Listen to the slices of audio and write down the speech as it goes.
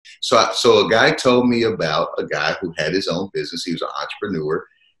So a guy told me about a guy who had his own business. He was an entrepreneur.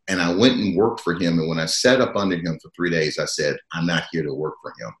 And I went and worked for him. And when I sat up under him for 3 days, I said, I'm not here to work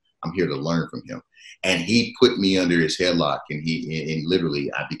for him. I'm here to learn from him. And he put me under his headlock, and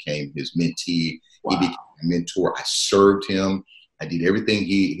literally I became his mentee. Wow. He became a mentor. I served him. I did everything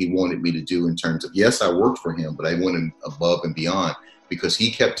he wanted me to do in terms of, yes, I worked for him, but I went above and beyond because he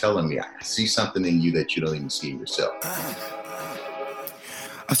kept telling me, I see something in you that you don't even see in yourself.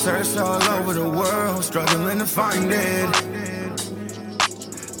 I searched all over the world, struggling to find it.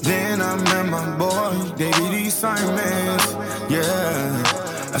 Then I met my boy, gave me these assignments, yeah.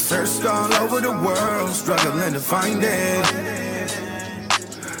 I searched all over the world, struggling to find it.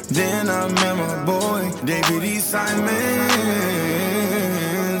 Then I met my boy, gave me these assignments,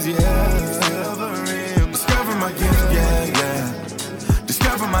 yeah. Discover my gift, yeah, yeah.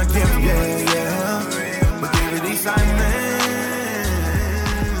 Discover my gift, yeah, yeah. But gave me these assignments.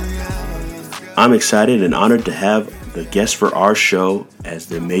 I'm excited and honored to have the guest for our show as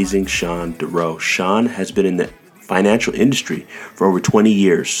the amazing Shawn Dorrough. Shawn has been in the financial industry for over 20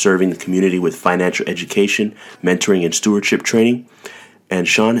 years, serving the community with financial education, mentoring, and stewardship training. And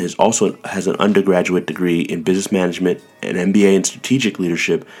Shawn has an undergraduate degree in business management, an MBA in strategic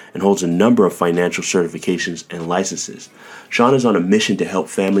leadership, and holds a number of financial certifications and licenses. Shawn is on a mission to help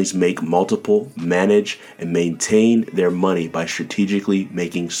families make multiple, manage, and maintain their money by strategically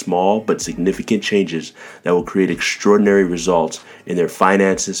making small but significant changes that will create extraordinary results in their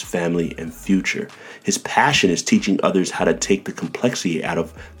finances, family, and future. His passion is teaching others how to take the complexity out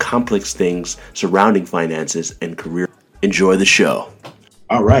of complex things surrounding finances and career. Enjoy the show.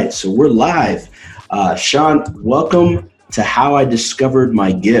 All right, so we're live. Shawn, welcome to How I Discovered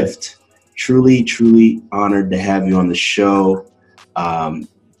My Gift. Truly, truly honored to have you on the show.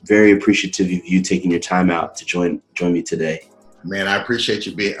 Very appreciative of you taking your time out to join me today. Man, I appreciate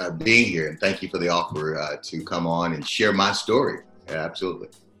you being here, and thank you for the offer to come on and share my story. Yeah, absolutely.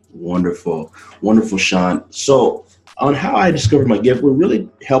 Wonderful, wonderful, Shawn. So on How I Discovered My Gift, we're really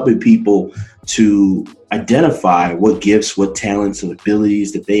helping people to identify what gifts, what talents and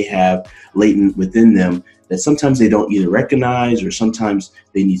abilities that they have latent within them that sometimes they don't either recognize or sometimes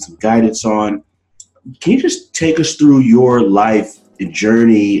they need some guidance on. Can you just take us through your life and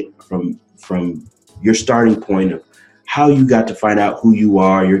journey from your starting point of how you got to find out who you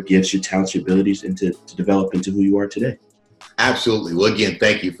are, your gifts, your talents, your abilities, and to develop into who you are today? Absolutely. Well, again,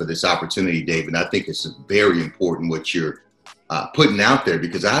 thank you for this opportunity, David. I think it's very important what you're putting out there,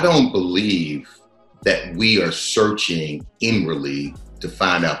 because I don't believe that we are searching inwardly to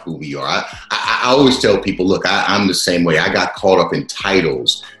find out who we are. I always tell people, look, I'm the same way. I got caught up in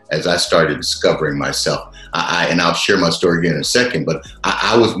titles as I started discovering myself. And I'll share my story here in a second, but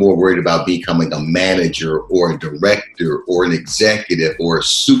I was more worried about becoming a manager or a director or an executive or a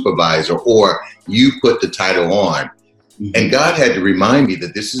supervisor, or you put the title on. Mm-hmm. And God had to remind me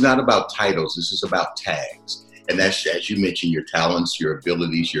that this is not about titles. This is about tags. And that's, as you mentioned, your talents, your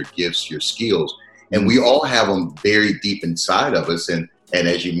abilities, your gifts, your skills. And we all have them very deep inside of us. And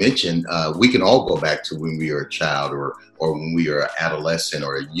as you mentioned, we can all go back to when we were a child or when we were an adolescent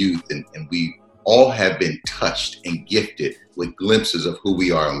or a youth. And we all have been touched and gifted with glimpses of who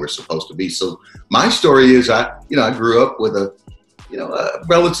we are and we're supposed to be. So my story is, I grew up with a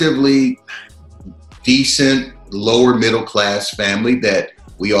relatively decent, lower middle class family that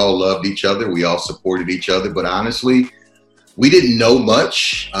we all loved each other. We all supported each other. But honestly, we didn't know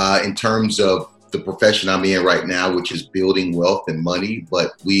much in terms of the profession I'm in right now, which is building wealth and money.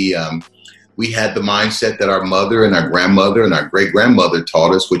 But we had the mindset that our mother and our grandmother and our great grandmother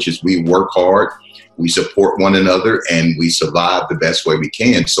taught us, which is we work hard, we support one another, and we survive the best way we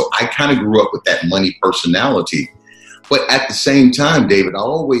can. So I kind of grew up with that money personality. But at the same time, David, I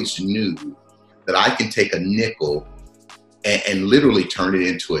always knew that I can take a nickel and literally turn it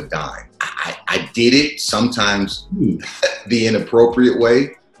into a dime. I did it sometimes the inappropriate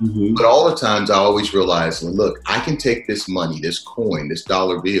way. Mm-hmm. But all the times I always realized, look, I can take this money, this coin, this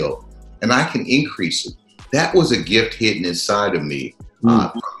dollar bill, and I can increase it. That was a gift hidden inside of me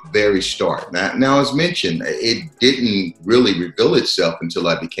from the very start. Now, as mentioned, it didn't really reveal itself until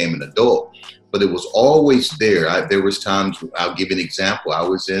I became an adult, but it was always there. There was times, I'll give an example. I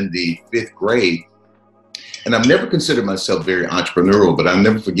was in the 5th grade, and I've never considered myself very entrepreneurial, but I'll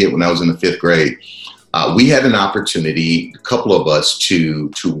never forget when I was in the 5th grade. We had an opportunity, a couple of us, to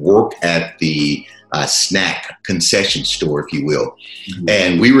work at the snack concession store, if you will. Mm-hmm.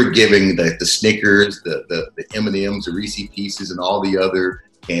 And we were giving the Snickers, the M&Ms, the Reese Pieces, and all the other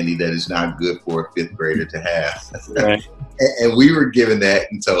candy that is not good for a 5th grader to have. Right. And we were given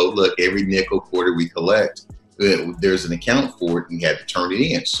that and told, look, every nickel quarter we collect, there's an account for it and you had to turn it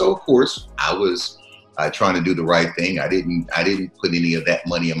in. So of course I was trying to do the right thing. I didn't put any of that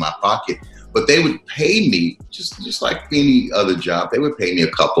money in my pocket, but they would pay me just like any other job. They would pay me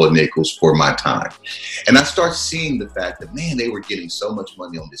a couple of nickels for my time. And I start seeing the fact that, man, they were getting so much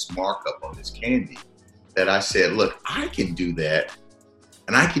money on this markup on this candy that I said, look, I can do that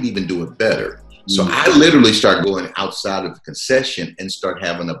and I can even do it better. So I literally start going outside of the concession and start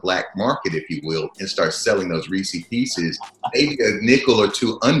having a black market, if you will, and start selling those Reese pieces, maybe a nickel or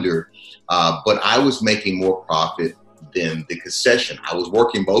two under. But I was making more profit than the concession. I was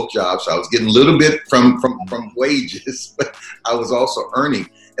working both jobs, so I was getting a little bit from wages, but I was also earning.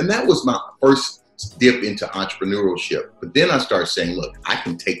 And that was my first dip into entrepreneurship. But then I started saying, look, I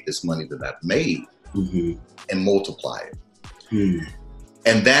can take this money that I've made and multiply it.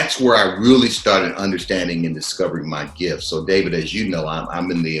 And that's where I really started understanding and discovering my gift. So David, as you know,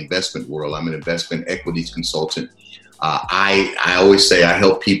 I'm in the investment world. I'm an investment equities consultant. I always say I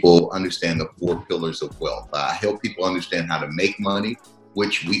help people understand the 4 pillars of wealth. I help people understand how to make money,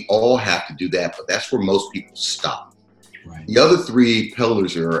 which we all have to do that, but that's where most people stop. Right. The other 3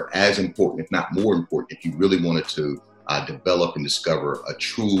 pillars are as important, if not more important, if you really wanted to develop and discover a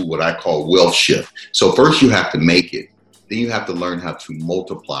true, what I call wealth shift. So first you have to make it. Then you have to learn how to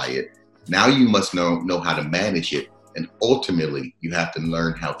multiply it. Now you must know how to manage it. And ultimately, you have to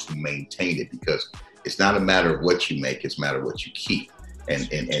learn how to maintain it, because it's not a matter of what you make, it's a matter of what you keep and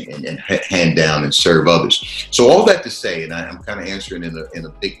hand down and serve others. So all that to say, and I'm kind of answering in a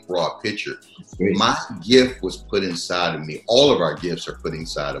big, broad picture, my gift was put inside of me. All of our gifts are put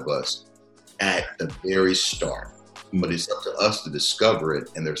inside of us at the very start. But it's up to us to discover it,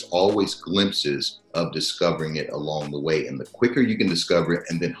 and there's always glimpses of discovering it along the way. And the quicker you can discover it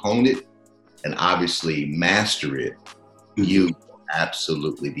and then hone it and obviously master it, you will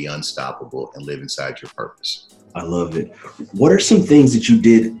absolutely be unstoppable and live inside your purpose. I love it. What are some things that you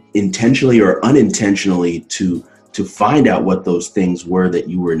did intentionally or unintentionally to find out what those things were that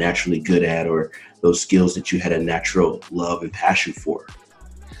you were naturally good at, or those skills that you had a natural love and passion for?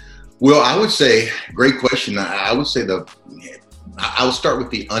 Well, I would say, great question. I would say I'll start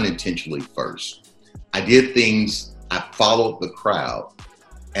with the unintentionally first. I did things, I followed the crowd,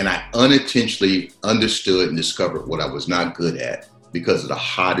 and I unintentionally understood and discovered what I was not good at because of the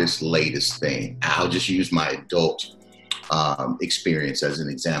hottest, latest thing. I'll just use my adult experience as an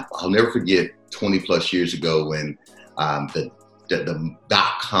example. I'll never forget 20 plus years ago when the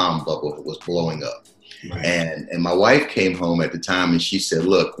 .com bubble was blowing up. Right. And my wife came home at the time and she said,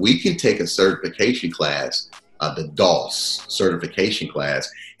 look, we can take a certification class, the DOS certification class.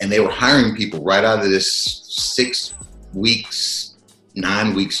 And they were hiring people right out of this 6 weeks,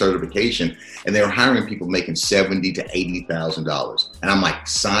 9 week certification. And they were hiring people making $70,000 to $80,000. And I'm like,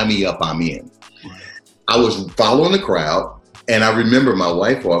 sign me up, I'm in. Right. I was following the crowd. And I remember my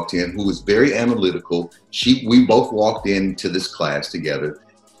wife walked in, who was very analytical. We both walked into this class together,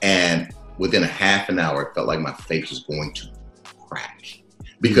 and within a half an hour, it felt like my face was going to crack,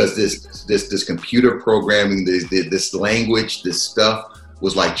 because this computer programming, this language, this stuff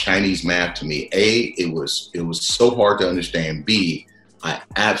was like Chinese math to me. A, it was so hard to understand. B, I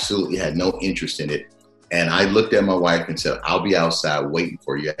absolutely had no interest in it. And I looked at my wife and said, I'll be outside waiting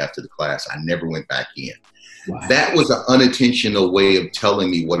for you after the class. I never went back in. Wow. That was an unintentional way of telling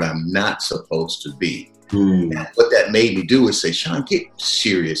me what I'm not supposed to be. And what that made me do is say, Shawn, get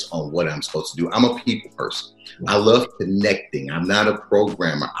serious on what I'm supposed to do. I'm a people person. I love connecting. I'm not a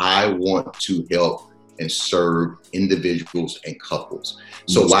programmer. I want to help and serve individuals and couples.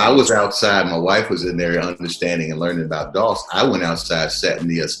 So while I was outside, my wife was in there understanding and learning about DOS. I went outside, sat in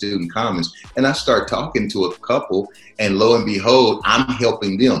the student commons, and I started talking to a couple, and lo and behold, I'm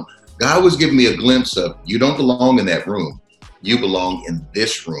helping them. God was giving me a glimpse of, you don't belong in that room. You belong in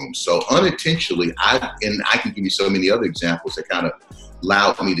this room. So unintentionally, I can give you so many other examples that kind of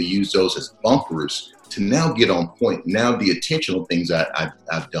allowed me to use those as bumpers to now get on point. Now the intentional things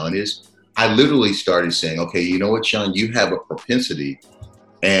I've done is I literally started saying, okay, you know what, Shawn, you have a propensity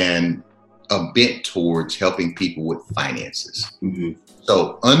and a bent towards helping people with finances.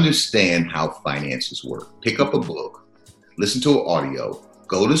 So understand how finances work. Pick up a book, listen to an audio,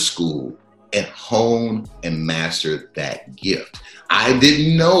 go to school, and hone and master that gift. I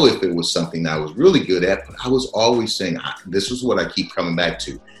didn't know if it was something I was really good at, but I was always saying, this is what I keep coming back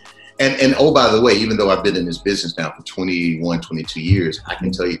to. And oh, by the way, even though I've been in this business now for 21, 22 years, I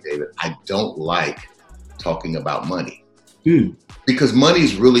can tell you, David, I don't like talking about money. Because money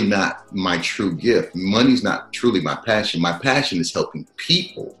is really not my true gift. Money's not truly my passion. My passion is helping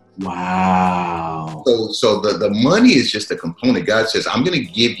people. Wow. So the money is just a component. God says, I'm going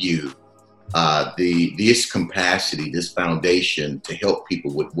to give you this capacity, this foundation to help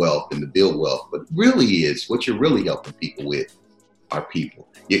people with wealth and to build wealth. But really is what you're really helping people with are people.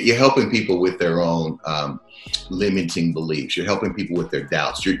 You're helping people with their own limiting beliefs. You're helping people with their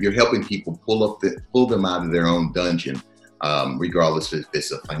doubts. You're helping people pull them out of their own dungeon, regardless if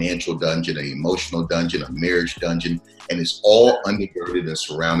it's a financial dungeon, an emotional dungeon, a marriage dungeon, and it's all undergirded and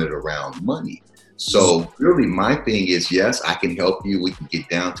surrounded around money. So really my thing is, yes, I can help you. We can get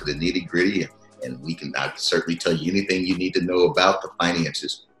down to the nitty gritty and I can certainly tell you anything you need to know about the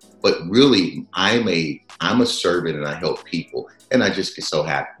finances. But really, I'm a servant and I help people. And I just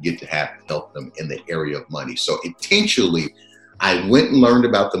get to help them in the area of money. So intentionally, I went and learned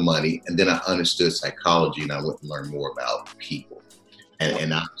about the money, and then I understood psychology, and I went and learned more about people.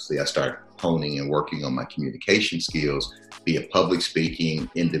 And obviously, I started honing and working on my communication skills, be it public speaking,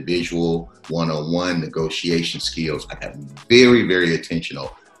 individual, one-on-one negotiation skills. I got very, very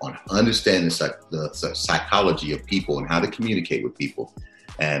intentional on understanding the psychology of people and how to communicate with people.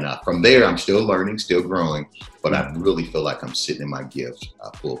 And from there, I'm still learning, still growing, but I really feel like I'm sitting in my gift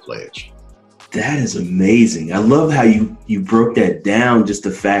full-fledged. That is amazing. I love how you broke that down, just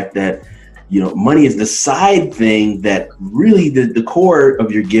the fact that, money is the side thing that really the core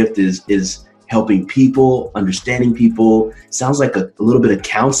of your gift is helping people, understanding people. Sounds like a little bit of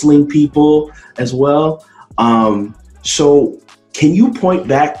counseling people as well. So can you point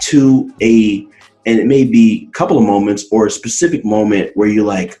back to and it may be a couple of moments or a specific moment where you're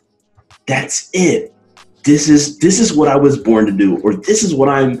like, that's it. This is what I was born to do, or this is what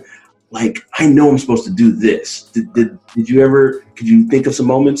I'm like, I know I'm supposed to do this. Could you think of some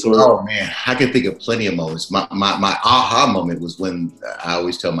moments? Or? Oh man, I can think of plenty of moments. My aha moment was when I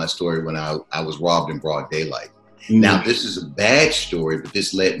always tell my story when I was robbed in broad daylight. Mm-hmm. Now, this is a bad story, but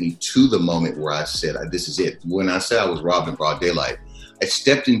this led me to the moment where I said, this is it. When I said I was robbed in broad daylight, I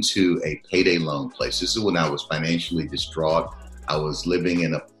stepped into a payday loan place. This is when I was financially distraught. I was living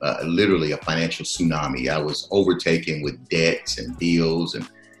in literally a financial tsunami. I was overtaken with debts and bills,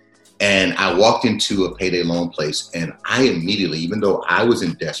 and I walked into a payday loan place, and I immediately, even though I was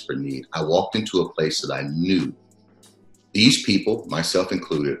in desperate need, I walked into a place that I knew these people, myself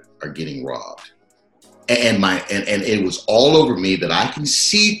included, are getting robbed. And it was all over me that I can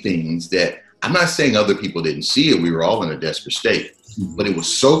see things that I'm not saying other people didn't see it. We were all in a desperate state. But it was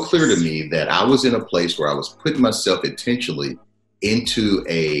so clear to me that I was in a place where I was putting myself intentionally into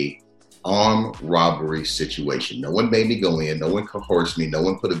a armed robbery situation. No one made me go in. No one coerced me. No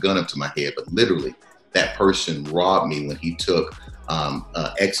one put a gun up to my head. But literally, that person robbed me when he took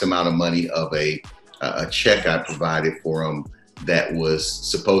X amount of money of a check I provided for him that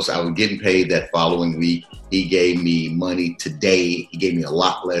was I was getting paid that following week. He gave me money today. He gave me a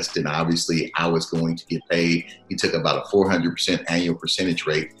lot less than obviously I was going to get paid. He took about a 400% annual percentage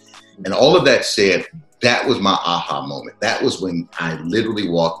rate. And all of that said, that was my aha moment. That was when I literally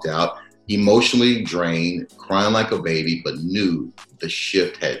walked out, emotionally drained, crying like a baby, but knew the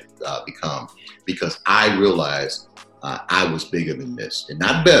shift had become, because I realized I was bigger than this, and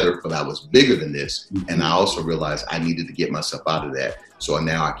not better, but I was bigger than this. Mm-hmm. And I also realized I needed to get myself out of that. So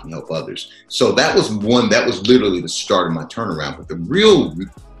now I can help others. So that was literally the start of my turnaround. But the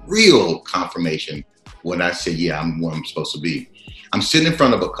real confirmation when I said, yeah, I'm where I'm supposed to be. I'm sitting in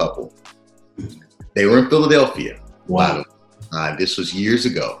front of a couple. They were in Philadelphia. Wow. This was years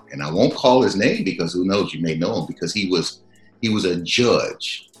ago. And I won't call his name because who knows, you may know him, because he was a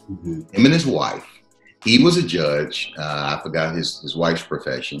judge, mm-hmm. Him and his wife. He was a judge. I forgot his wife's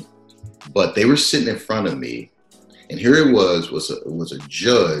profession, but they were sitting in front of me, and here it was a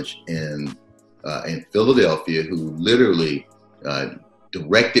judge in Philadelphia who literally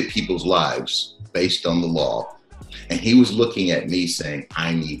directed people's lives based on the law, and he was looking at me saying,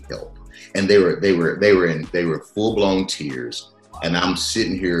 "I need help," and they were full blown tears, and I'm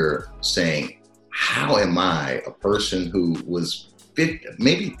sitting here saying, "How am I, a person who was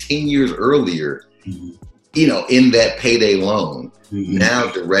maybe 10 years earlier?" Mm-hmm. In that payday loan, mm-hmm.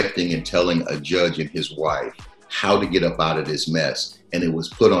 now directing and telling a judge and his wife how to get up out of this mess. And it was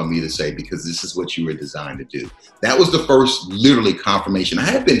put on me to say, because this is what you were designed to do. That was the first literally confirmation. I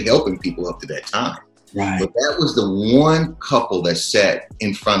had been helping people up to that time. Right. But that was the one couple that sat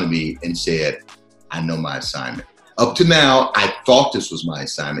in front of me and said, I know my assignment. Up to now, I thought this was my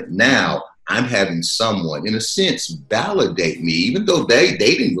assignment. Now I'm having someone, in a sense, validate me, even though they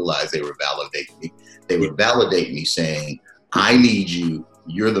didn't realize they were validating me. They would validate me saying, I need you.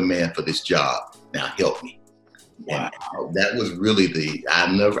 You're the man for this job. Now help me. Wow. And that was really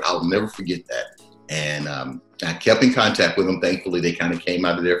I'll never forget that. And I kept in contact with them. Thankfully, they kind of came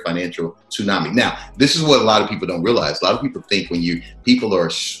out of their financial tsunami. Now, this is what a lot of people don't realize. A lot of people think when people are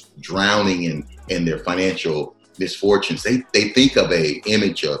drowning in their financial misfortunes, they think of a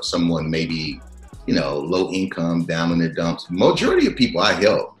image of someone maybe, low income, down in their dumps. Majority of people I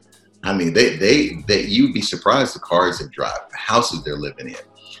help, I mean, you'd be surprised the cars they drive, the houses they're living in.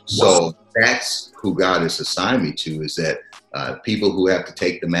 So that's who God has assigned me to, is that people who have to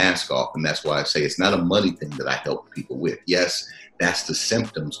take the mask off. And that's why I say it's not a money thing that I help people with. Yes, that's the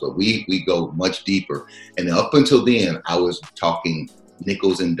symptoms, but we go much deeper. And up until then, I was talking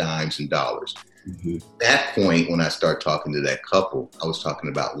nickels and dimes and dollars. Mm-hmm. At that point, when I started talking to that couple, I was talking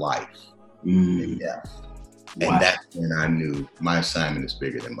about life and death. Wow. And that's when I knew my assignment is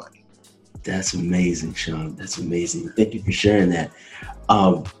bigger than money. That's amazing, Shawn. That's amazing. Thank you for sharing that.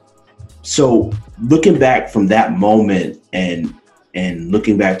 So looking back from that moment and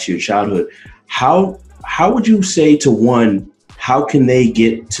looking back to your childhood, how would you say to one, how can they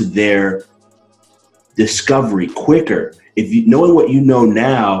get to their discovery quicker? If you knowing what you know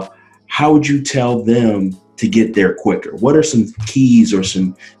now, how would you tell them to get there quicker? What are some keys or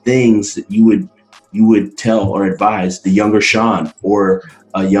some things that you would tell or advise the younger Shawn or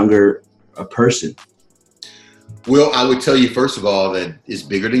a younger person? Well, I would tell you, first of all, that it's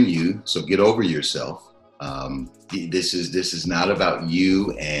bigger than you. So get over yourself. This is not about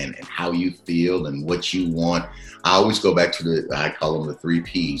you and how you feel and what you want. I always go back to I call them the 3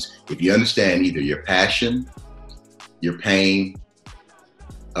 Ps. If you understand either your passion, your pain,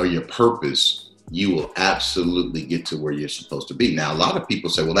 or your purpose, you will absolutely get to where you're supposed to be. Now, a lot of people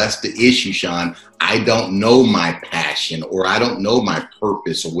say, well, that's the issue, Shawn. I don't know my passion, or I don't know my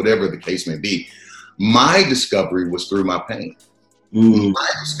purpose, or whatever the case may be. My discovery was through my pain. My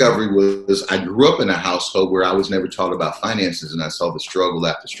discovery was I grew up in a household where I was never taught about finances, and I saw the struggle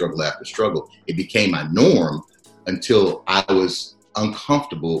after struggle after struggle. It became my norm until I was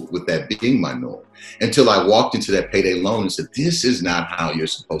uncomfortable with that being my norm, until I walked into that payday loan and said, this is not how you're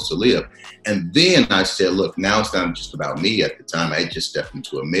supposed to live. And then I said, look, now it's not just about me. At the time, I had just stepped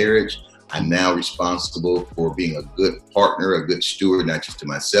into a marriage. I'm now responsible for being a good partner, a good steward, not just to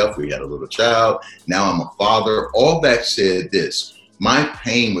myself. We had a little child. Now I'm a father. All that said this, my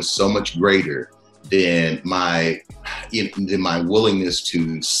pain was so much greater than my willingness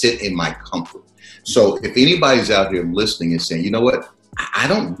to sit in my comfort. So if anybody's out here listening and saying, you know what, I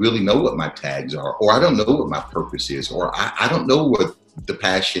don't really know what my tags are, or I don't know what my purpose is, or I don't know what the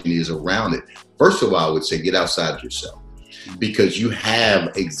passion is around it. First of all, I would say get outside yourself. Because you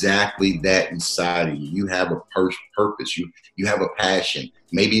have exactly that inside of you. You have a purpose. You have a passion.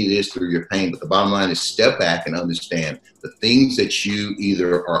 Maybe it is through your pain, but the bottom line is step back and understand the things that you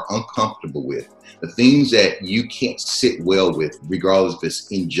either are uncomfortable with, the things that you can't sit well with, regardless if it's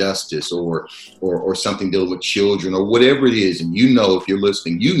injustice or something dealing with children or whatever it is. And if you're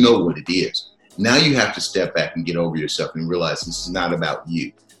listening, you know what it is. Now you have to step back and get over yourself and realize this is not about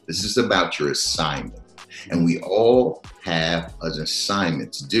you. This is about your assignment. And we all have an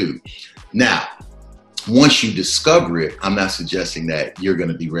assignment to do. Now, once you discover it, I'm not suggesting that you're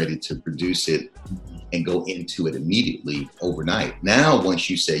going to be ready to produce it and go into it immediately overnight. Now, once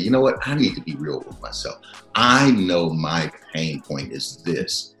you say, you know what, I need to be real with myself. I know my pain point is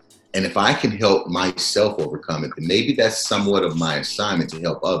this. And if I can help myself overcome it, then maybe that's somewhat of my assignment to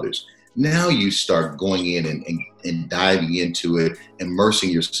help others. Now you start going in and diving into it, immersing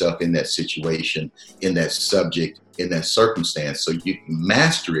yourself in that situation, in that subject, in that circumstance, so you can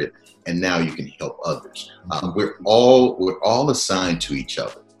master it, and now you can help others. We're all assigned to each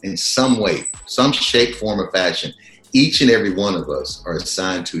other in some way, some shape, form, or fashion. Each and every one of us are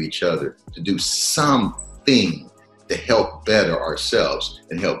assigned to each other to do something to help better ourselves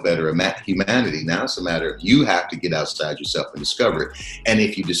and help better humanity. Now it's a matter of you have to get outside yourself and discover it. And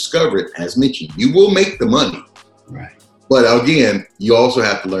if you discover it, as mentioned, you will make the money. Right. But again, you also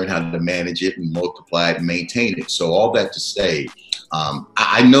have to learn how to manage it and multiply it and maintain it. So all that to say,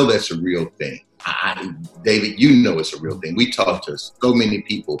 I know that's a real thing. David, you know it's a real thing. We talk to so many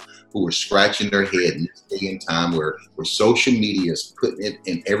people who are scratching their head in this day and time where social media is putting it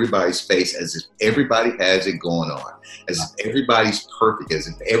in everybody's face as if everybody has it going on, as if everybody's perfect, as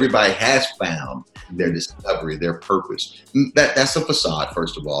if everybody has found their discovery, their purpose. That's a facade,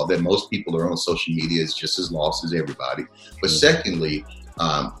 first of all, that most people are on social media is just as lost as everybody. But secondly,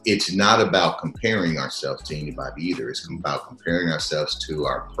 it's not about comparing ourselves to anybody either. It's about comparing ourselves to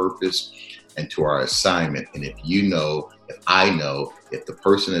our purpose and to our assignment. And if I know, if the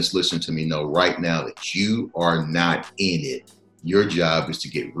person that's listening to me know right now that you are not in it, your job is to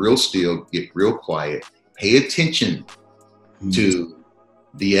get real still, get real quiet, pay attention to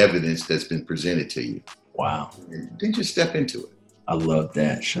the evidence that's been presented to you. Wow. And then just step into it. I love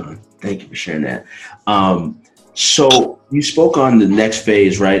that, Shawn. Thank you for sharing that. So you spoke on the next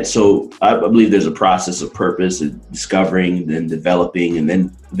phase, right? So I believe there's a process of purpose and discovering, then developing, and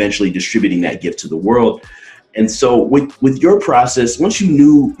then eventually distributing that gift to the world. And so with your process, once you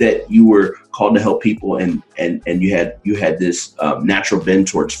knew that you were called to help people and you had this natural bend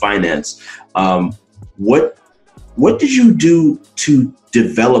towards finance, what did you do to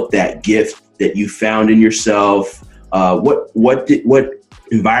develop that gift that you found in yourself? What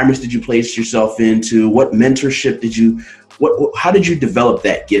environments did you place yourself into? What mentorship how did you develop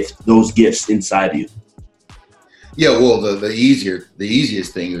that gift, those gifts inside of you? Yeah, well, the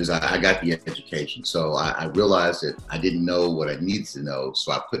easiest thing is I got the education. So I realized that I didn't know what I needed to know.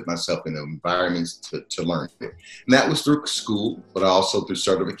 So I put myself in environments to learn it. And that was through school, but also through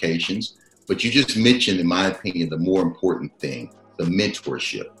certifications. But you just mentioned, in my opinion, the more important thing, the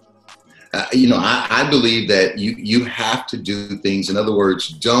mentorship. I believe that you have to do things. In other words,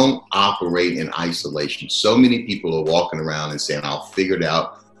 don't operate in isolation. So many people are walking around and saying, I'll figure it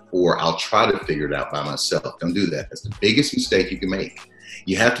out, or I'll try to figure it out by myself. Don't do that. That's the biggest mistake you can make.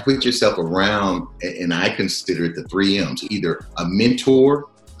 You have to put yourself around, and I consider it the 3 M's, either a mentor,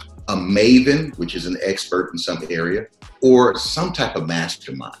 a maven, which is an expert in some area, or some type of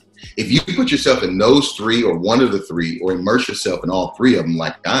mastermind. If you put yourself in those 3 or one of the 3, or immerse yourself in all 3 of them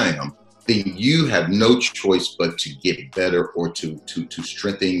like I am, then you have no choice but to get better, or to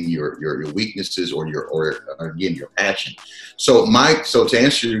strengthen your weaknesses, or again your passion. So to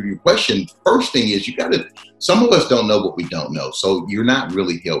answer your question, first thing is some of us don't know what we don't know. So you're not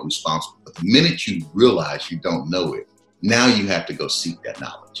really held responsible. But the minute you realize you don't know it, now you have to go seek that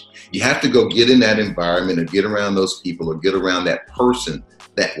knowledge. You have to go get in that environment, or get around those people, or get around that person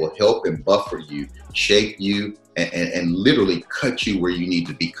that will help and buffer you, shape you, and literally cut you where you need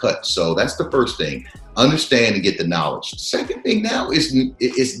to be cut. So that's the first thing. Understand and get the knowledge. The second thing now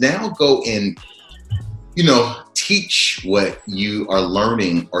is now go and, teach what you are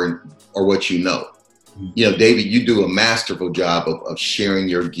learning or what you know. David, you do a masterful job of sharing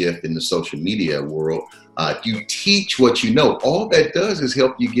your gift in the social media world. You teach what you know. All that does is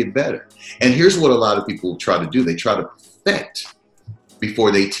help you get better. And here's what a lot of people try to do. They try to perfect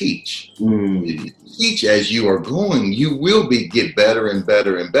before they teach. Teach as you are going, you will get better and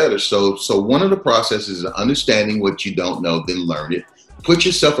better and better. So one of the processes is understanding what you don't know, then learn it. Put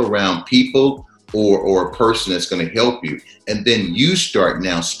yourself around people or a person that's going to help you. And then you start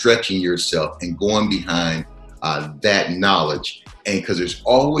now stretching yourself and going behind that knowledge. And because there's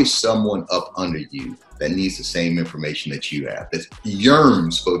always someone up under you that needs the same information that you have, that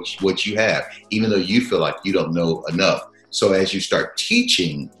yearns for what you have, even though you feel like you don't know enough. So as you start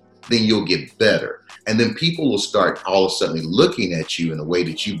teaching, then you'll get better. And then people will start all of a sudden looking at you in a way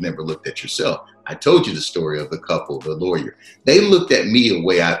that you've never looked at yourself. I told you the story of the couple, the lawyer. They looked at me in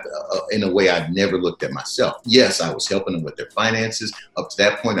a way I'd never looked at myself. Yes, I was helping them with their finances. Up to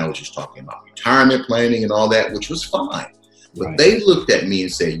that point, I was just talking about retirement planning and all that, which was fine. But right. They looked at me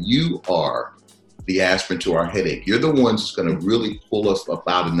and said, you are the aspirin to our headache. You're the ones that's going to really pull us up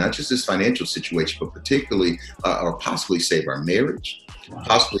out of not just this financial situation, but particularly or possibly save our marriage,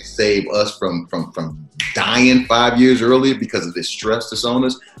 possibly save us from dying 5 years earlier because of this stress that's on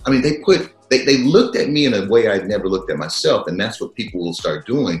us. I mean, they looked at me in a way I'd never looked at myself. And that's what people will start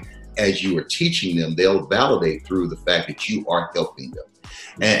doing as you are teaching them. They'll validate through the fact that you are helping them.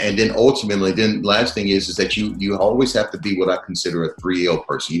 And then ultimately, last thing is that you always have to be what I consider a 3L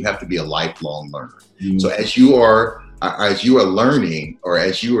person. You have to be a lifelong learner. Mm-hmm. So as you are learning, or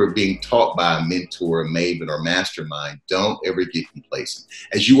as you are being taught by a mentor, a maven, or mastermind, don't ever get complacent.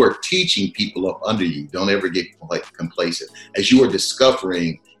 As you are teaching people up under you, don't ever get complacent. As you are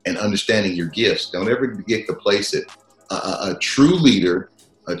discovering and understanding your gifts, don't ever get complacent. A true leader,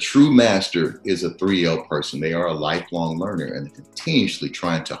 a true master is a 3L person. They are a lifelong learner and continuously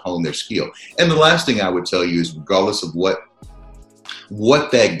trying to hone their skill. And the last thing I would tell you is, regardless of what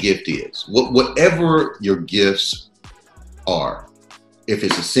that gift is, whatever your gifts are, if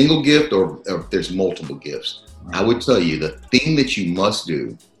it's a single gift or if there's multiple gifts, I would tell you the thing that you must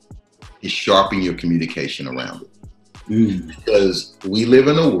do is sharpen your communication around it. Because we live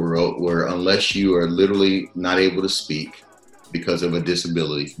in a world where, unless you are literally not able to speak because of a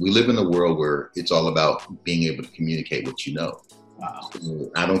disability, we live in a world where it's all about being able to communicate what you know. Wow.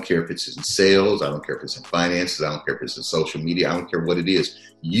 So I don't care if it's in sales, I don't care if it's in finances, I don't care if it's in social media, I don't care what it is.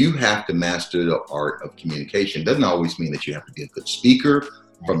 You have to master the art of communication. It doesn't always mean that you have to be a good speaker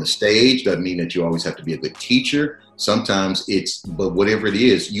from the stage, doesn't mean that you always have to be a good teacher. Sometimes but whatever it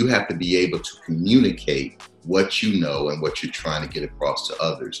is, you have to be able to communicate what you know and what you're trying to get across to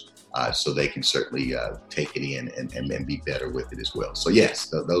others, so they can certainly take it in and be better with it as well. So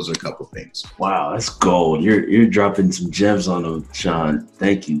yes, those are a couple of things. Wow, that's gold. You're dropping some gems on them, Shawn.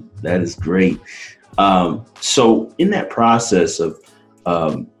 Thank you. That is great. So in that process of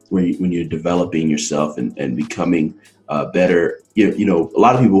when you're developing yourself and becoming better, you know, a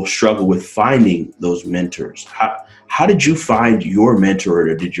lot of people struggle with finding those mentors. How did you find your mentor,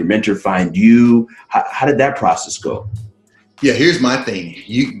 or did your mentor find you? How did that process go? Yeah, here's my thing.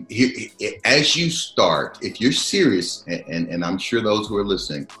 As you start, if you're serious, and I'm sure those who are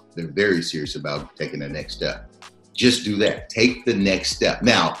listening, they're very serious about taking the next step. Just do that. Take the next step.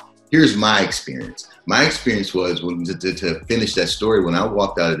 Now, here's my experience. My experience was, to finish that story, when I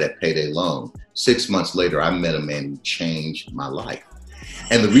walked out of that payday loan, 6 months later, I met a man who changed my life.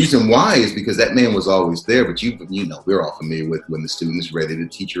 And the reason why is because that man was always there, but you know, we're all familiar with when the student is ready, the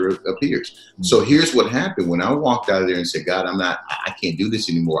teacher appears. So here's what happened. When I walked out of there and said, God, I can't do this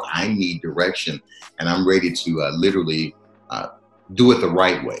anymore. I need direction, and I'm ready to literally do it the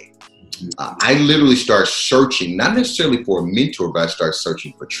right way. I literally start searching, not necessarily for a mentor, but I start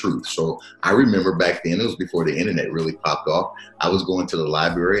searching for truth. So I remember back then, it was before the internet really popped off. I was going to the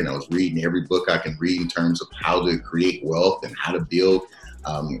library and I was reading every book I can read in terms of how to create wealth and how to build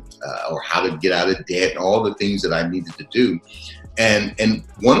or how to get out of debt and all the things that I needed to do. And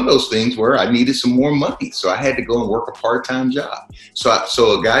one of those things where I needed some more money. So I had to go and work a part-time job.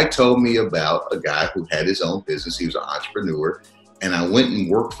 So a guy told me about a guy who had his own business. He was an entrepreneur. And I went and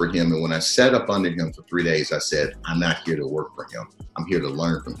worked for him. And when I sat up under him for 3 days, I said, I'm not here to work for him. I'm here to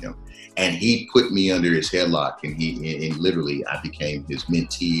learn from him. And he put me under his headlock, and literally I became his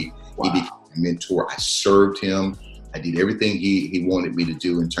mentee. Wow. He became a mentor. I served him. I did everything he wanted me to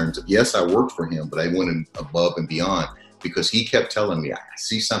do in terms of, yes, I worked for him, but I went above and beyond because he kept telling me, I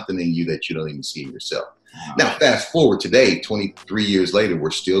see something in you that you don't even see in yourself. Wow. Now, fast forward today, 23 years later, we're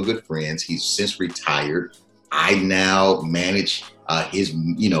still good friends. He's since retired. I now manage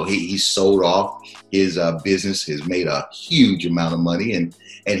he sold off his business, has made a huge amount of money. And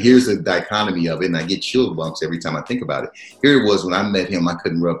here's the dichotomy of it. And I get chill bumps every time I think about it. Here it was when I met him, I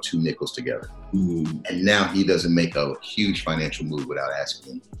couldn't rub two nickels together. Mm. And now he doesn't make a huge financial move without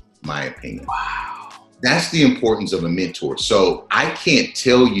asking him my opinion. Wow. That's the importance of a mentor. So I can't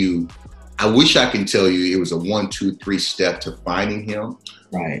tell you, I wish I can tell you it was a 1, 2, 3 step to finding him.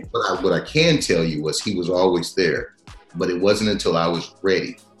 Right. But what I can tell you was he was always there, but it wasn't until I was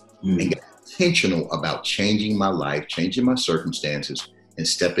ready and got intentional about changing my life, changing my circumstances, and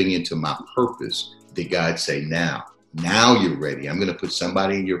stepping into my purpose that God say, now you're ready. I'm going to put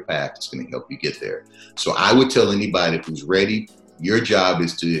somebody in your path that's going to help you get there. So I would tell anybody who's ready, your job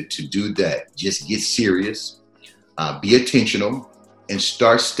is to do that. Just get serious, be intentional, and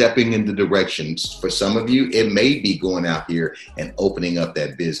start stepping in the directions. For some of you, it may be going out here and opening up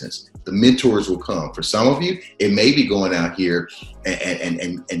that business. The mentors will come. For some of you, it may be going out here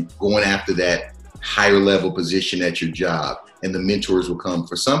and going after that higher level position at your job, and the mentors will come.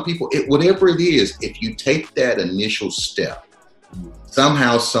 For some people, whatever it is, if you take that initial step,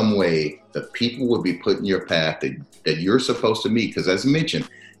 somehow, some way, the people will be put in your path that you're supposed to meet. Because as I mentioned,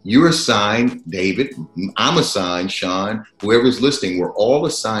 you're assigned, David, I'm assigned, Shawn, whoever's listening, we're all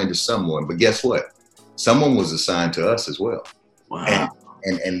assigned to someone. But guess what? Someone was assigned to us as well. Wow.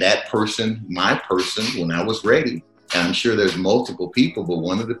 And that person, my person, when I was ready, and I'm sure there's multiple people, but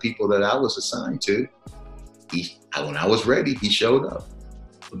one of the people that I was assigned to, when I was ready, he showed up.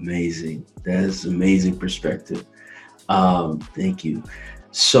 Amazing. That is amazing perspective. Thank you.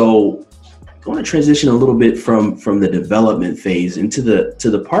 So I want to transition a little bit from the development phase into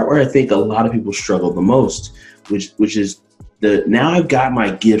the part where I think a lot of people struggle the most, which is now I've got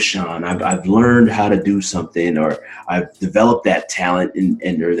my gift, Shawn. I've learned how to do something, or I've developed that talent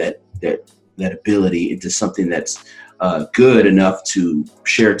or that ability into something that's good enough to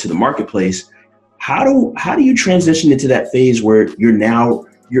share to the marketplace. How do you transition into that phase where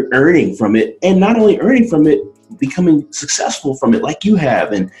you're earning from it, and not only earning from it, becoming successful from it like you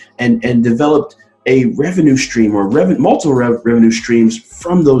have, and developed a revenue stream or multiple revenue streams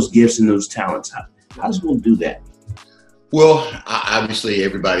from those gifts and those talents? How does one do that? Well, obviously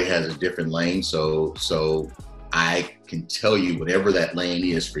everybody has a different lane. So I can tell you whatever that lane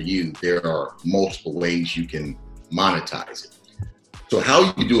is for you, there are multiple ways you can monetize it. So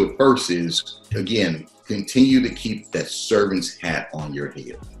how you do it first is, again, continue to keep that servant's hat on your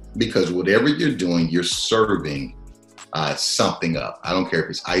head. Because whatever you're doing, you're serving something up. I don't care if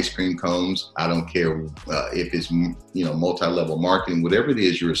it's ice cream cones. I don't care if it's, multi-level marketing, whatever it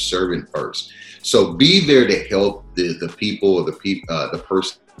is, you're a servant first. So be there to help the people or the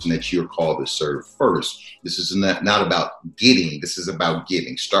person that you're called to serve first. This is not about getting. This is about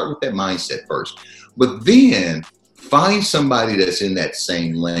giving. Start with that mindset first. But then find somebody that's in that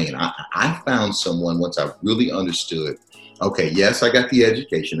same lane. I found someone once I really understood, okay, yes, I got the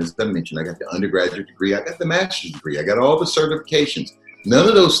education. As I mentioned, I got the undergraduate degree. I got the master's degree. I got all the certifications. None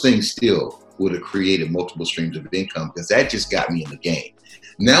of those things still would have created multiple streams of income because that just got me in the game.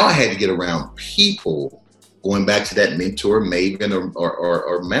 Now I had to get around people, going back to that mentor, maven,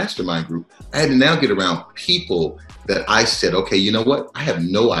 or mastermind group. I had to now get around people that I said, okay, you know what? I have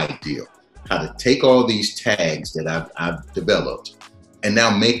no idea how to take all these tags that I've developed and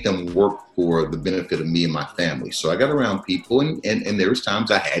now make them work for the benefit of me and my family. So I got around people and there was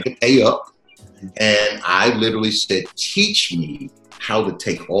times I had to pay up, and I literally said, teach me how to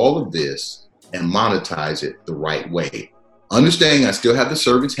take all of this and monetize it the right way. Understanding I still have the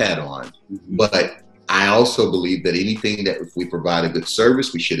servant's hat on, but I also believe that anything that if we provide a good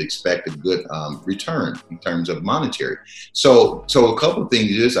service, we should expect a good return in terms of monetary. So a couple of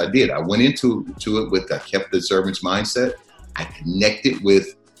things is I did. I went into it I kept the servant's mindset. I connected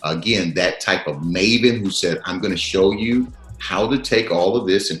with, again, that type of maven who said, I'm going to show you how to take all of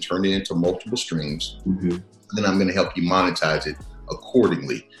this and turn it into multiple streams. And then I'm going to help you monetize it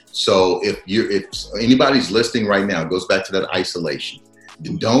accordingly. So if anybody's listening right now, it goes back to that isolation.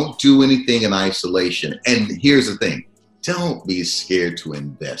 Don't do anything in isolation. And here's the thing. Don't be scared to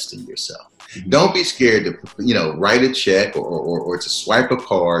invest in yourself. Don't be scared to, write a check or to swipe a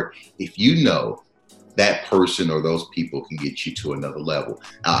card if you know that person or those people can get you to another level.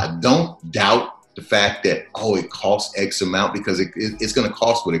 Don't doubt the fact that, it costs X amount, because it's going to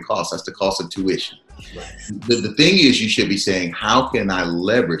cost what it costs. That's the cost of tuition. Right. The thing is, you should be saying, how can I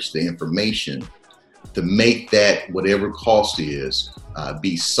leverage the information to make that whatever cost is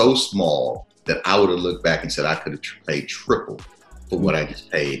be so small that I would have looked back and said I could have paid triple for what I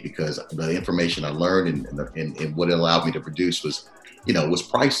just paid, because the information I learned and what it allowed me to produce was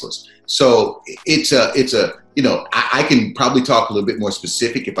priceless. So I can probably talk a little bit more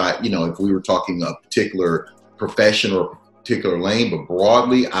specific if we were talking a particular profession or particular lane, but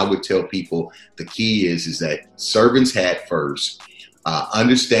broadly, I would tell people the key is that servant's hat first,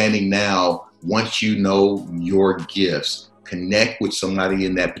 understanding now, once you know your gifts, connect with somebody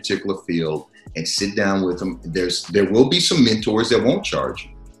in that particular field and sit down with them. There will be some mentors that won't charge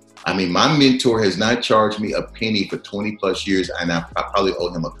you. I mean, my mentor has not charged me a penny for 20 plus years, and I probably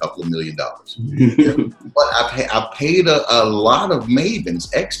owe him a couple of $1 million. But I've paid a lot of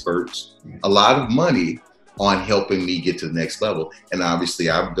mavens, experts, a lot of money on helping me get to the next level. And obviously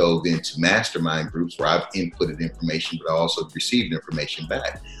I've dove into mastermind groups where I've inputted information, but I also received information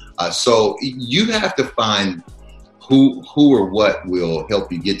back. So you have to find who or what will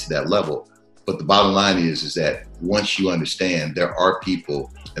help you get to that level. But the bottom line is that once you understand, there are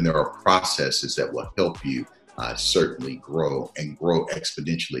people and there are processes that will help you certainly grow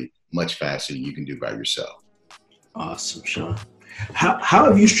exponentially much faster than you can do by yourself. Awesome, Shawn. How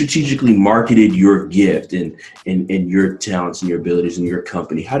have you strategically marketed your gift and your talents and your abilities in your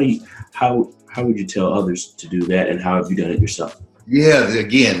company? How would you tell others to do that, and how have you done it yourself? Yeah,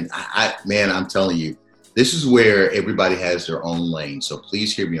 again, I'm telling you, this is where everybody has their own lane. So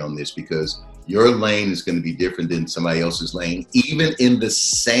please hear me on this, because your lane is going to be different than somebody else's lane, even in the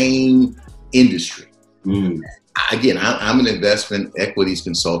same industry. Again, I'm an investment equities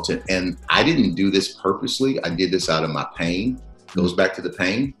consultant, and I didn't do this purposely. I did this out of my pain. Goes back to the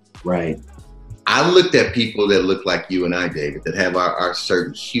pain. Right. I looked at people that look like you and I, David, that have our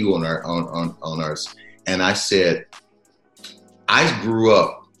certain hue on ours. And I said, I grew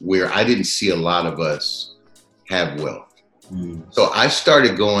up where I didn't see a lot of us have wealth. So I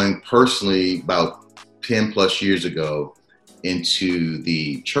started going personally about 10 plus years ago into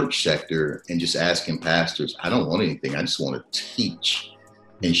the church sector and just asking pastors, I don't want anything. I just want to teach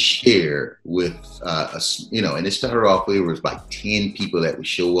and share with us, and it started off, there was like 10 people that would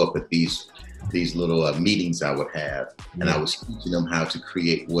show up at these little meetings I would have. And I was teaching them how to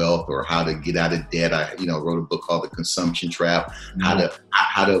create wealth or how to get out of debt. I, wrote a book called The Consumption Trap, how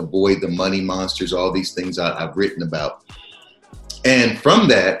to avoid the money monsters, all these things I've written about. And from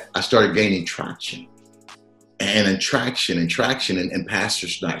that, I started gaining traction and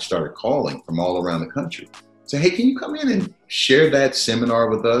pastors started calling from all around the country. Say, hey, can you come in and share that seminar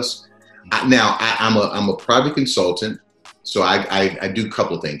with us? I'm a private consultant. So I do a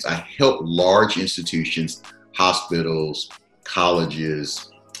couple of things. I help large institutions, hospitals,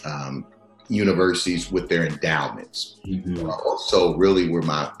 colleges, universities with their endowments. Mm-hmm. Also, really where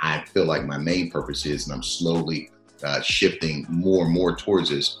I feel like my main purpose is, and I'm slowly shifting more and more towards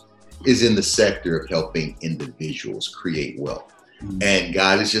this, is in the sector of helping individuals create wealth. Mm-hmm. And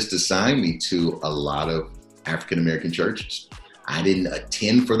God has just assigned me to a lot of African-American churches. I didn't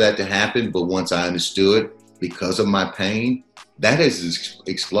attend for that to happen, but once I understood, because of my pain, that has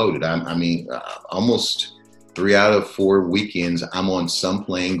exploded. Almost 3 out of 4 weekends, I'm on some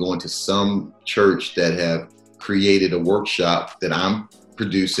plane going to some church that have created a workshop that I'm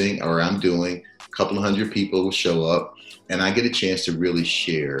producing or I'm doing. A couple of hundred people will show up, and I get a chance to really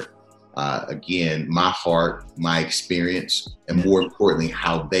share, again, my heart, my experience, and more importantly,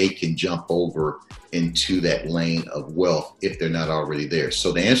 how they can jump over into that lane of wealth if they're not already there.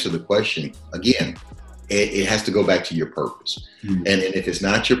 So to answer the question, again, it has to go back to your purpose. Mm-hmm. And if it's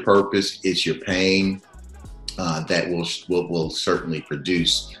not your purpose, it's your pain that will certainly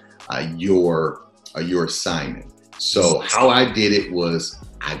produce your assignment. So how I did it was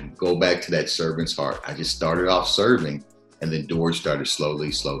I go back to that servant's heart. I just started off serving, and then doors started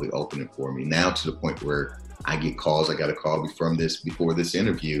slowly opening for me. Now to the point where I get calls. I got a call before this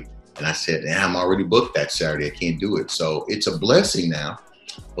interview, and I said, I'm already booked that Saturday. I can't do it. So it's a blessing now,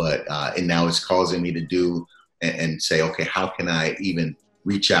 but and now it's causing me to do and say, okay, how can I even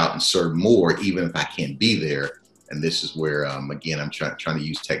reach out and serve more, even if I can't be there? And this is where, again, I'm trying to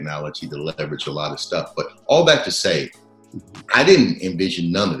use technology to leverage a lot of stuff. But all that to say, I didn't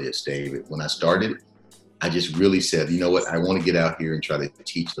envision none of this, David. When I started, I just really said, you know what? I want to get out here and try to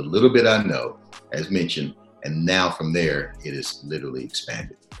teach the little bit I know, as mentioned. And now from there, it is literally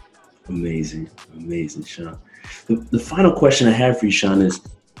expanded. Amazing, Shawn. The final question I have for you, Shawn, is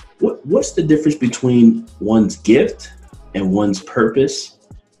what's the difference between one's gift and one's purpose?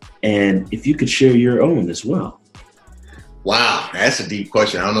 And if you could share your own as well. Wow, that's a deep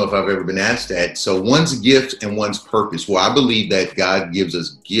question. I don't know if I've ever been asked that. So one's gift and one's purpose. Well, I believe that God gives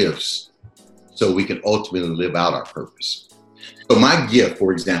us gifts so we can ultimately live out our purpose. So my gift,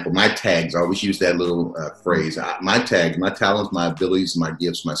 for example, my tags, I always use that little phrase. My tags, my talents, my abilities, my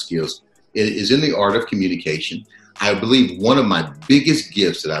gifts, my skills, it is in the art of communication. I believe one of my biggest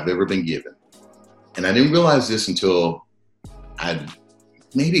gifts that I've ever been given, and I didn't realize this until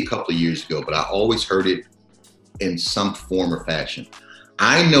maybe a couple of years ago, but I always heard it in some form or fashion.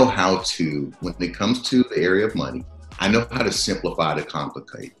 I know how to, when it comes to the area of money, I know how to simplify the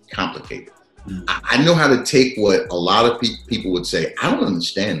complicated. Mm-hmm. I know how to take what a lot of people would say, I don't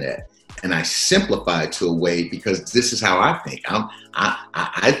understand that. And I simplify it to a way, because this is how I think.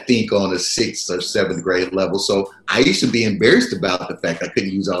 I think on a 6th or 7th grade level. So I used to be embarrassed about the fact I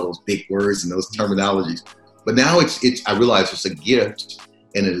couldn't use all those big words and those terminologies. But now I realize it's a gift,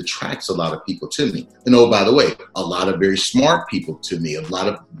 and it attracts a lot of people to me. And oh, by the way, a lot of very smart people to me, a lot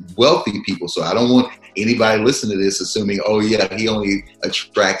of wealthy people. So I don't want anybody listening to this assuming, oh yeah, he only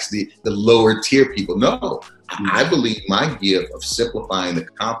attracts the lower tier people. No, I believe my gift of simplifying the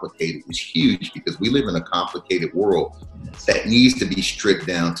complicated is huge, because we live in a complicated world that needs to be stripped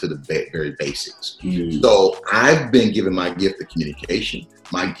down to the very basics. So I've been given my gift of communication,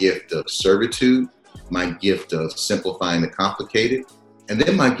 my gift of servitude, my gift of simplifying the complicated, and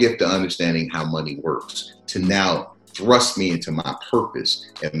then my gift of understanding how money works, to now thrust me into my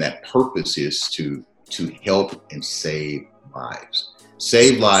purpose. And that purpose is to help and save lives.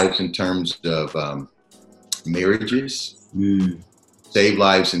 Save lives in terms of marriages, save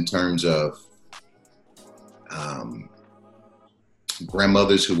lives in terms of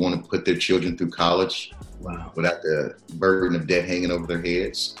grandmothers who want to put their children through college without the burden of debt hanging over their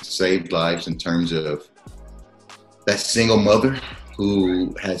heads, save lives in terms of that single mother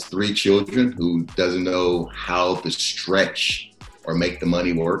who has 3 children, who doesn't know how to stretch or make the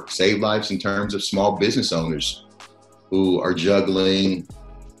money work, save lives in terms of small business owners who are juggling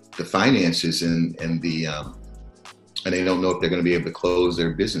the finances and they don't know if they're going to be able to close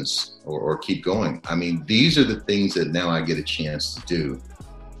their business or keep going. I mean, these are the things that now I get a chance to do,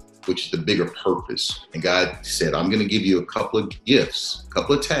 which is the bigger purpose. And God said, I'm going to give you a couple of gifts, a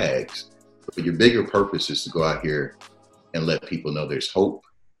couple of tags, but your bigger purpose is to go out here and let people know there's hope,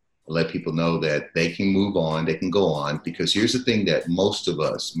 let people know that they can move on, they can go on. Because here's the thing that most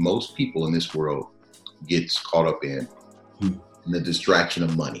people in this world gets caught up in the distraction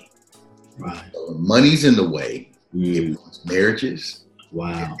of money. Right. So money's in the way. It ruins marriages.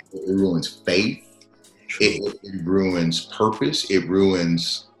 Wow. It ruins faith. It ruins purpose. It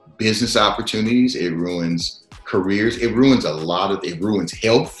ruins business opportunities. It ruins careers. It ruins it ruins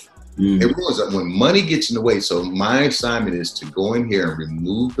health. It ruins it when money gets in the way. So my assignment is to go in here and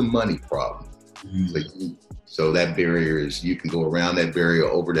remove the money problem So that barrier is, you can go around that barrier,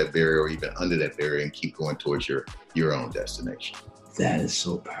 over that barrier, or even under that barrier, and keep going towards your own destination. That is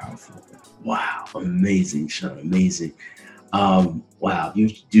so powerful. Wow. Amazing, Shawn. Amazing. Wow. You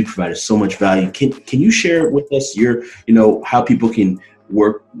do provide so much value. Can you share with us how people can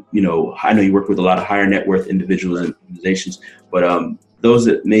work? I know you work with a lot of higher net worth individuals and organizations, but those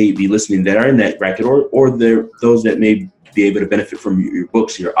that may be listening that are in that bracket, or those that may be able to benefit from your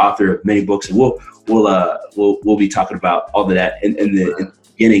books. You're author of many books, and we'll be talking about all of that in the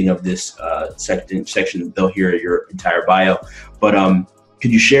beginning of this section. They'll hear your entire bio, but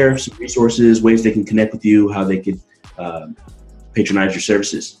could you share some resources, ways they can connect with you, how they could patronize your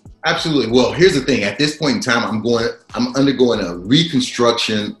services? Absolutely. Well, here's the thing. At this point in time, I'm undergoing a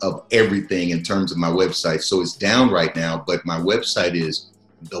reconstruction of everything in terms of my website. So it's down right now, but my website is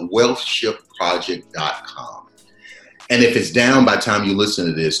thewealthshiftproject.com. And if it's down by the time you listen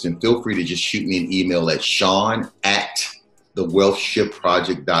to this, then feel free to just shoot me an email at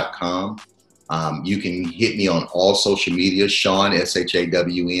Shawn@thewealthshiftproject.com. You can hit me on all social media, Shawn,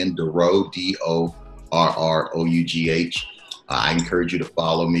 SHAWN, Dorrough, DORROUGH. I encourage you to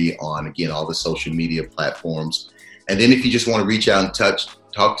follow me on, again, all the social media platforms. And then if you just want to reach out and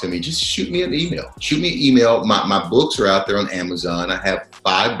talk to me, just shoot me an email. Shoot me an email. My books are out there on Amazon. I have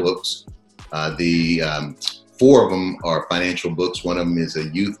 5 books. 4 of them are financial books. One of them is a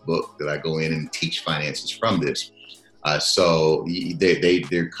youth book that I go in and teach finances from this. So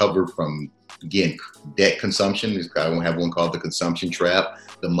they're covered from, again, debt consumption. I have one called The Consumption Trap,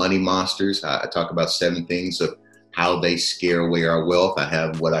 The Money Monsters. I talk about 7 things of how they scare away our wealth. I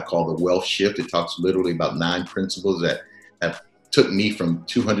have what I call the wealth shift. It talks literally about 9 principles that have took me from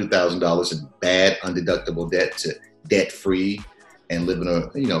 $200,000 in bad undeductible debt to debt-free and living a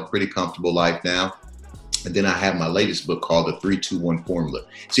pretty comfortable life now. And then I have my latest book called The 3-2-1 Formula.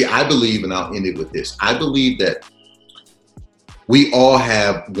 See, I believe, and I'll end it with this, I believe that we all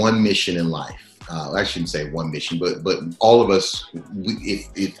have one mission in life. I shouldn't say one mission, but all of us,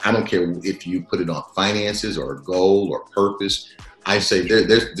 if I don't care if you put it on finances or a goal or purpose, I say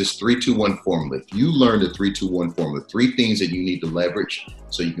there's this 3-2-1 formula. If you learn the 3-2-1 formula, 3 things that you need to leverage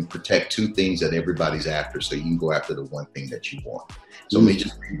so you can protect 2 things that everybody's after, so you can go after the one thing that you want. So let me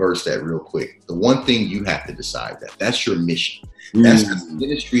just reverse that real quick. The one thing you have to decide that's your mission. That's the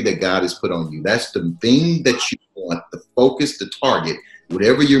ministry that God has put on you. That's the thing that you want, the focus, the target,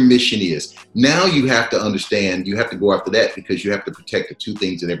 whatever your mission is. Now you have to understand, you have to go after that because you have to protect the 2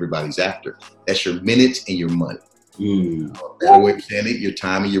 things that everybody's after. That's your minutes and your money. Better way of saying it, your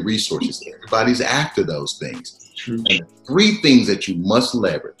time and your resources. Everybody's after those things. And the 3 things that you must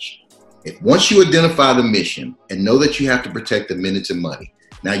leverage. Once you identify the mission and know that you have to protect the minutes and money,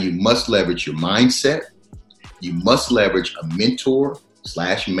 now you must leverage your mindset. You must leverage a mentor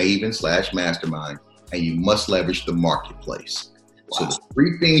 /maven/mastermind, and you must leverage the marketplace. Wow. So the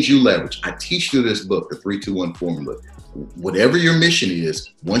 3 things you leverage, I teach through this book, the 3-2-1 formula. Whatever your mission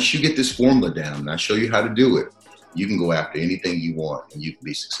is, once you get this formula down, and I show you how to do it, you can go after anything you want and you can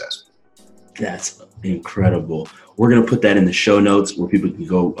be successful. That's incredible. We're going to put that in the show notes where people can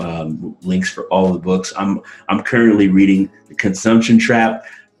go, links for all the books. I'm currently reading The Consumption Trap,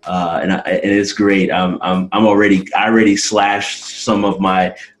 and it's great. I already slashed some of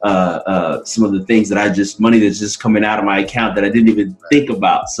my some of the things that money that's just coming out of my account that I didn't even think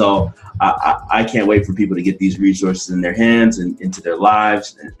about. So I can't wait for people to get these resources in their hands and into their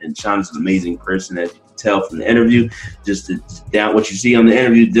lives. And Shawn's an amazing person, as you can tell from the interview. Just down what you see on the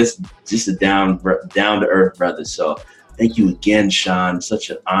interview, just a down to earth brother. So thank you again, Shawn.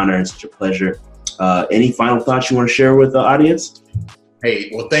 Such an honor and such a pleasure. Any final thoughts you want to share with the audience?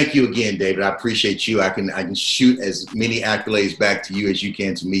 Hey, well, thank you again, David. I appreciate you. I can shoot as many accolades back to you as you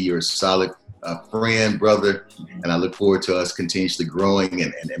can to me. You're a solid friend, brother, and I look forward to us continuously growing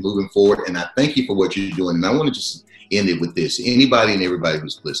and moving forward. And I thank you for what you're doing. And I want to just end it with this. Anybody and everybody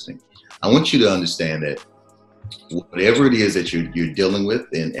who's listening, I want you to understand that whatever it is that you're dealing with,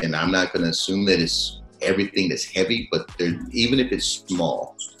 and I'm not going to assume that it's everything that's heavy, but even if it's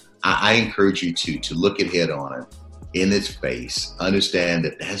small, I encourage you to look it head on in its face. Understand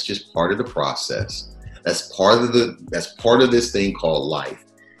that that's just part of the process. That's part of this thing called life.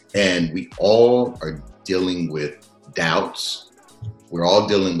 And we all are dealing with doubts. We're all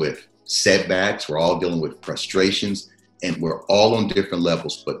dealing with setbacks. We're all dealing with frustrations, and we're all on different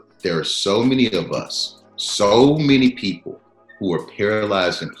levels. But there are so many of us, so many people who are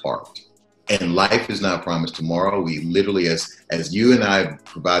paralyzed in heart. And life is not promised tomorrow. We literally, as you and I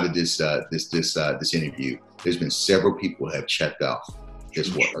provided this interview, there's been several people who have checked off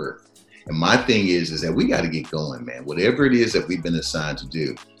this earth. And my thing is that we got to get going, man. Whatever it is that we've been assigned to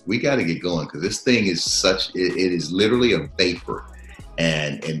do, We got to get going because this thing is it is literally a vapor.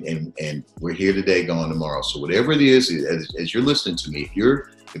 And we're here today, gone tomorrow. So whatever it is, as you're listening to me, if you're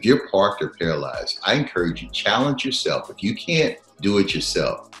parked or paralyzed, I encourage you, challenge yourself. If you can't do it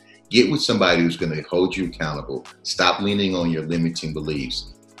yourself, get with somebody who's going to hold you accountable. Stop leaning on your limiting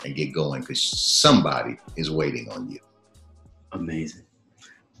beliefs and get going because somebody is waiting on you. Amazing.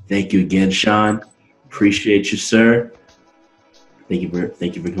 Thank you again, Shawn. Appreciate you, sir. Thank you for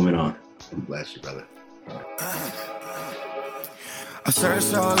coming on. Bless you, brother. I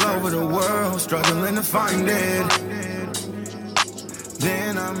searched all over the world, struggling to find it.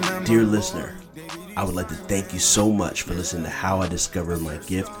 Dear listener, I would like to thank you so much for listening to How I Discovered My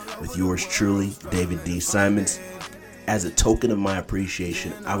Gift with yours truly, David D. Simons. As a token of my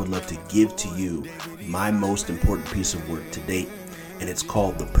appreciation, I would love to give to you my most important piece of work to date, and it's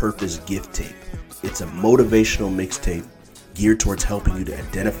called the Purpose Gift Tape. It's a motivational mixtape geared towards helping you to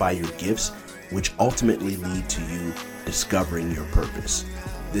identify your gifts, which ultimately lead to you discovering your purpose.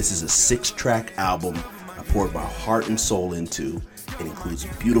 This is a 6-track album I poured my heart and soul into. It includes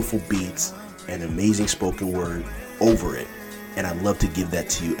beautiful beats and amazing spoken word over it. And I'd love to give that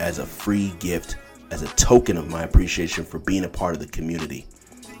to you as a free gift, as a token of my appreciation for being a part of the community.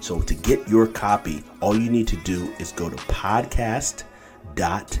 So to get your copy, all you need to do is go to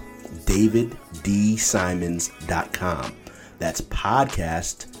podcast.daviddsimons.com. That's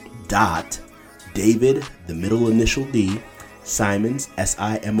podcast.David, the middle initial D, Simons,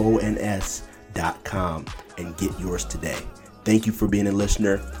 SIMONS.com, and get yours today. Thank you for being a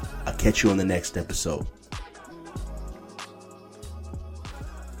listener. I'll catch you on the next episode.